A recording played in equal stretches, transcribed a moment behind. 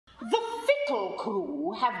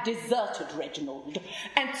crew have deserted Reginald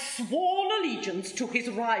and sworn allegiance to his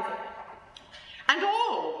rival. And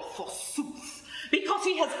all, forsooth, because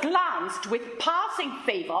he has glanced with passing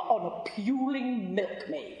favour on a puling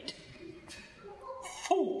milkmaid.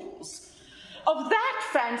 Fools! Of that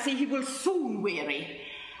fancy he will soon weary,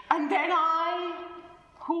 and then I,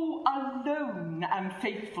 who alone am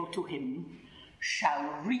faithful to him,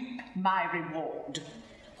 shall reap my reward.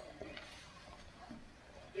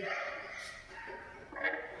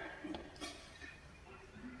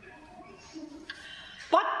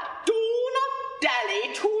 But do not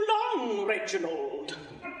dally too long, Reginald.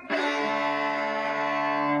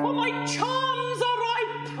 For my charms are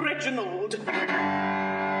ripe, Reginald,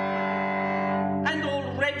 and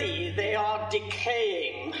already they are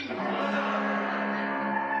decaying.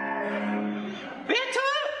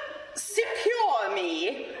 Better secure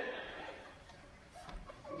me.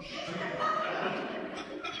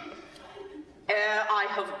 Ere I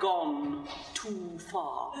have gone too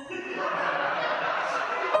far.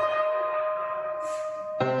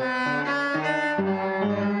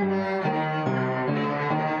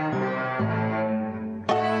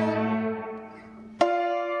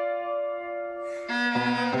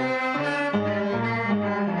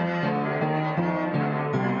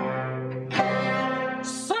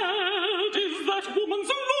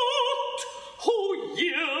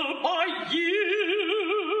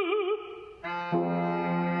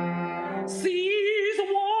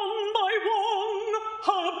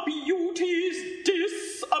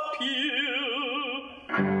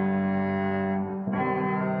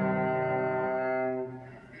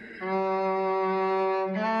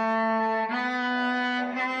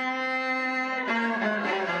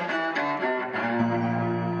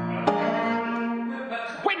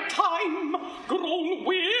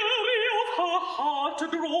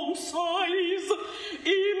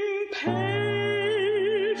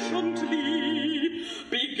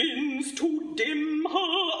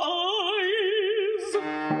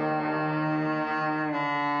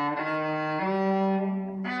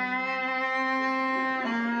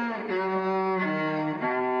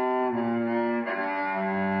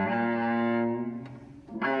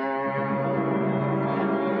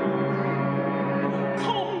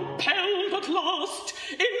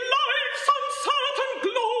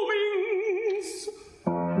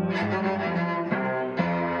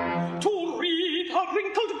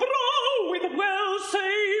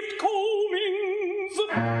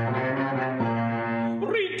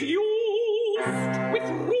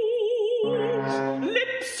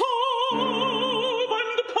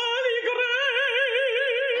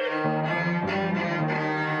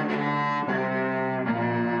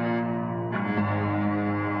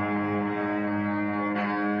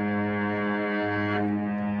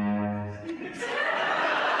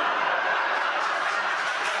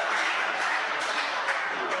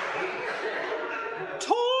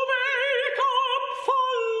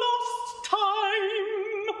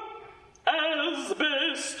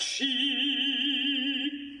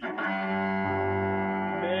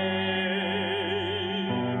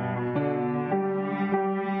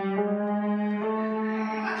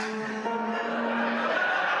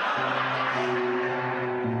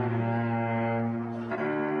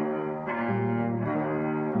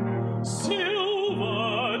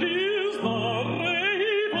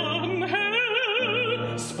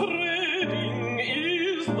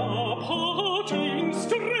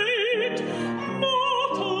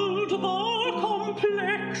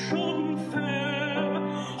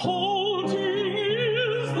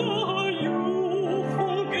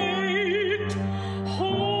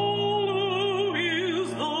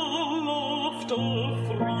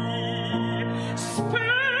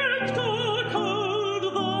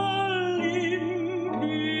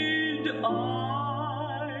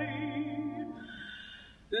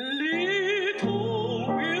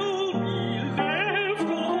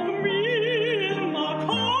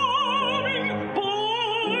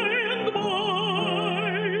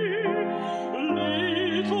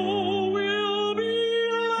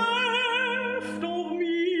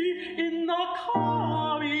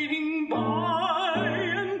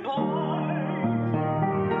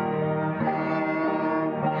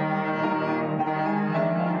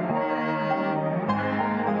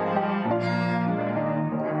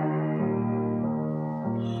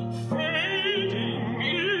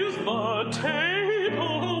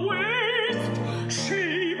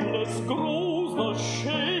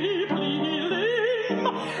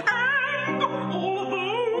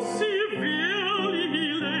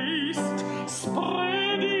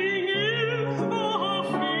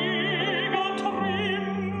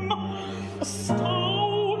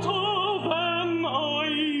 Stouter than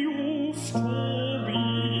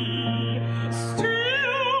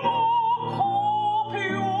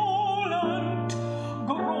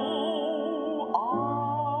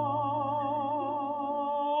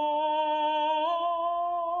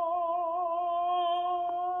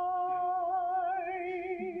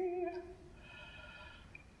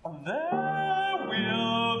there